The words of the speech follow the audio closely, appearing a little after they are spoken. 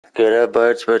Good up,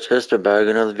 birds, sister back.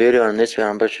 Another video. On this video,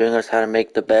 I'm showing us how to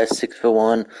make the best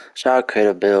 6-foot-1 shot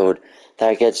creator build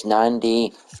that gets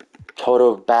 90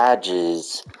 total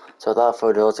badges. So without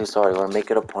further ado, let's get started. We're gonna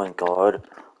make it a point guard.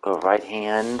 Go right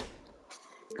hand.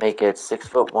 Make it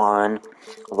 6'1",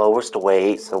 lowest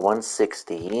weight, so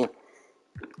 160.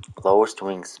 Lowest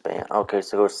wingspan. Okay,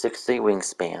 so go 60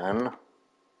 wingspan.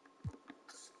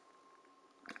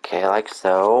 Okay, like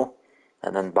so.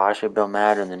 And then body shape don't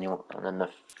matter, and then the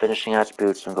finishing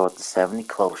attributes and go with the 70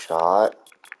 close shot.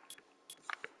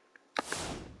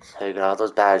 So you got all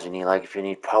those badges you need. Like if you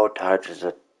need prototypes, there's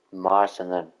a Moss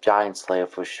and the Giant Slayer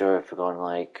for sure. If you're going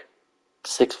like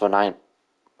 6'9",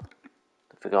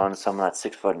 if you're going to someone that's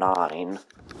 6'9",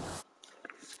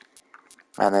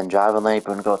 and then driving lane,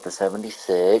 you're gonna go with the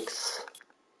 76.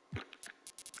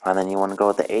 And then you want to go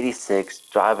with the 86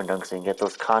 driving dunks so you can get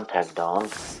those contact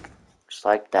dunks. Just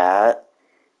like that.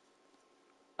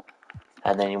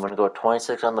 And then you want to go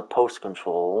 26 on the post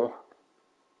control.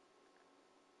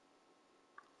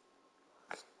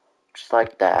 Just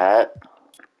like that.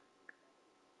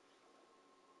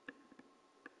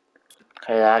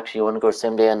 Okay, actually you want to go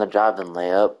same day on the driving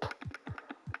layup.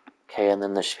 Okay, and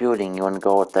then the shooting, you want to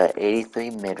go with the 83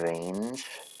 mid-range.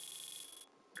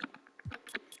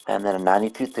 And then a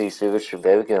 92 3-seater, which is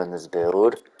very good in this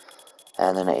build.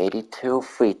 And then an 82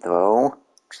 free throw.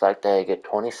 Just like that, you get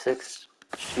 26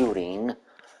 shooting.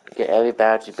 Get every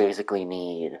badge you basically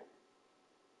need.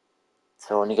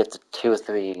 So when you get to 2 or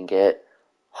 3, you can get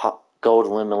gold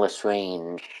limitless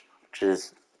range, which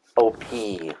is OP.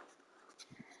 Okay,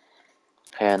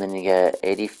 and then you get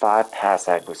 85 pass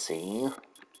accuracy.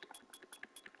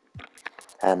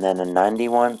 And then a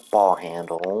 91 ball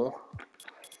handle.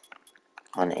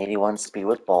 On 81 speed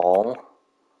with ball.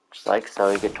 Just like so,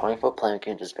 you get 24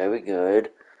 playmaking, which is very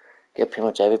good. Get pretty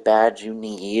much every badge you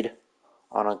need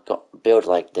on a build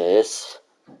like this.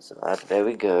 So that's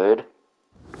very good.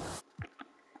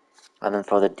 And then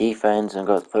for the defense, I'm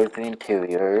going to go 33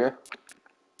 interior,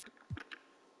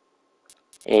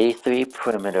 83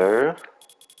 perimeter.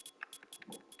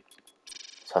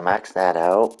 So max that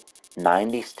out.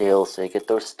 90 steals, so you get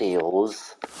those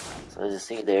steals. So as you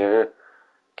see there,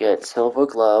 get silver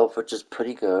glove, which is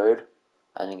pretty good.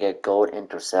 And you get gold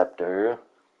interceptor.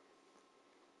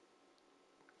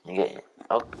 You get,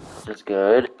 which is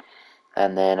good.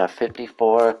 And then a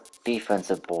 54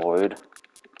 defensive board.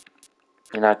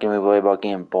 You're not going to be worried about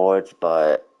getting boards,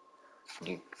 but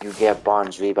you get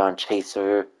bronze rebound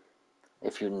chaser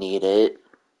if you need it.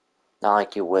 Not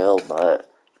like you will,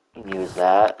 but you can use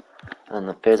that. And then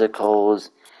the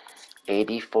physicals,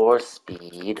 84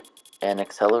 speed and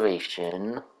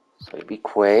acceleration. So you'd be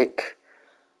quick.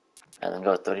 And then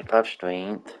go 35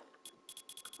 strength,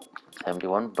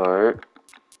 71 vert.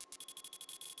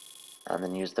 And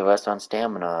then use the rest on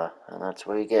stamina. And that's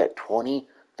where you get 20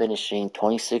 finishing,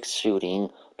 26 shooting,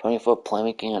 24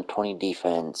 playmaking, and 20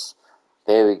 defense.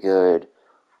 Very good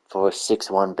for a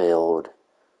 6-1 build.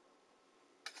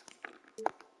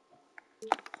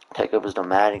 Takeovers don't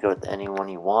matter, you go with anyone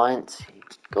you want. You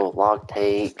go log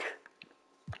take.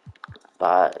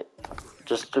 But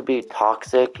just to be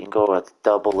toxic, you can go with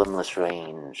double limitless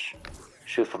range.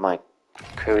 Shoot from like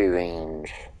Curry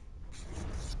range.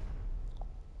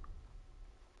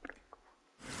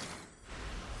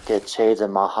 Get shades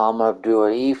of Muhammad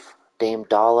Abdul-Raif, Dame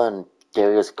Dalla, and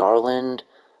Darius Garland.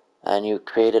 And you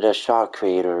created a shot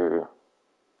creator.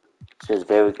 Which is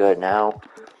very good now.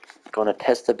 Going to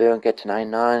test the build and get to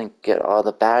 99, get all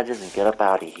the badges, and get up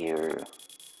out of here.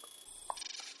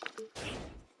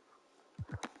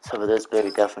 So for this build,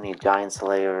 you definitely need Giant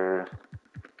Slayer.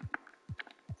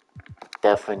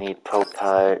 Definitely need Pro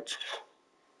Touch.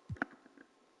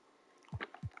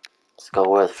 Let's go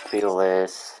with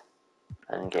Fearless.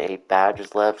 And get 8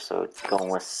 badges left, so it's going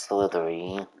with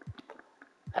Slithery.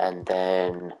 And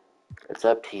then it's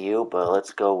up to you, but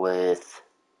let's go with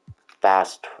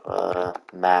Fast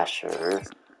Masher.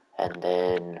 And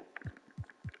then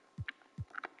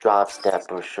Drop Step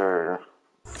for sure.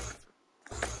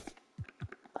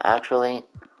 Actually,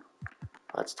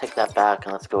 let's take that back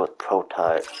and let's go with Pro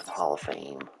Touch and Hall of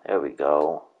Fame. There we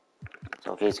go.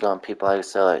 So in case you're going people like I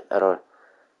said that are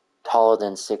taller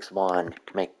than 6'1",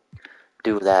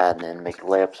 do that and then make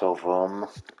layups over them.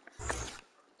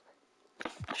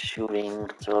 Shooting,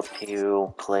 it's up to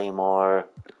you. Claymore,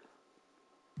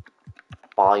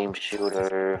 volume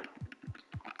shooter,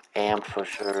 amp for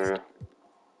sure.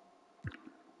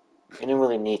 You don't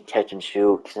really need catch and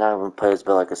shoot because not everyone plays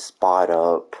but like a spot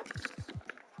up.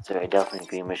 So I definitely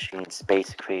Green Machine,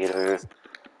 Space Creator.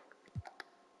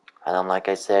 And then like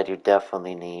I said, you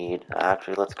definitely need,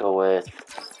 actually let's go with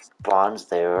bronze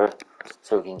there.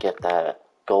 so we can get that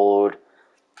gold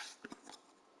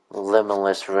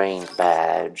limitless range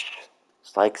badge.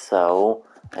 Just like so.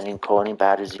 Any coding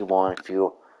badges you want, if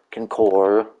you can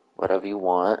core, whatever you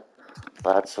want.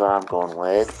 That's what I'm going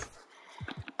with.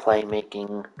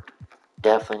 Playmaking,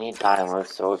 definitely need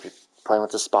diamonds, so if you're playing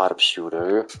with a spot up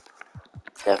shooter,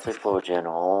 definitely floor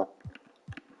general.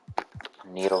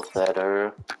 Needle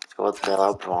setter, let's go with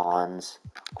bailout bronze.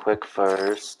 Quick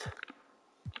first.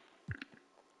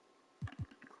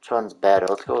 Which one's better?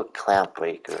 Let's go with clamp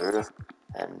breaker.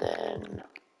 And then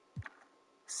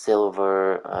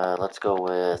silver, let's go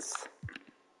with,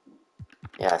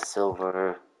 yeah,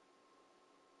 silver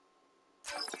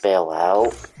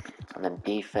bailout. And then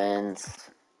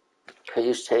defense. Could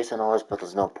use chase and ours, but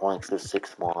there's no point because there's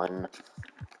 6-1.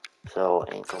 So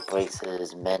ankle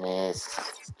braces, menace,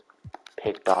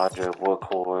 pick dodger,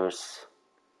 workhorse.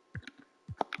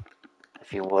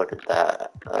 If you would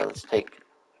that, let's take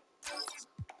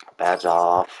badge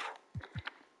off.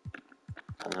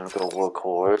 And then we'll go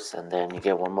workhorse, and then you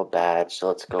get one more badge. So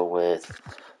let's go with,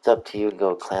 it's up to you,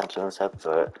 go clamps or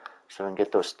interceptor. So we can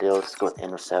get those steals, let's go with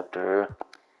interceptor.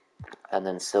 And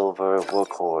then silver,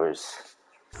 workhorse.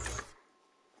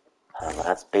 And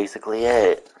that's basically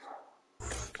it.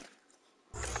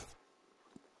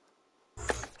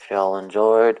 If y'all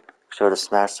enjoyed, be sure to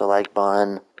smash the like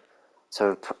button.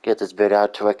 So get this video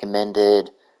out to recommended.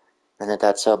 And hit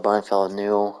that sub button if y'all are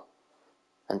new.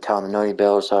 And turn on the noty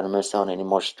bell so I don't miss out on any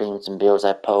more streams and videos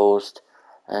I post.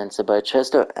 And it's by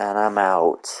Chester, and I'm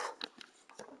out.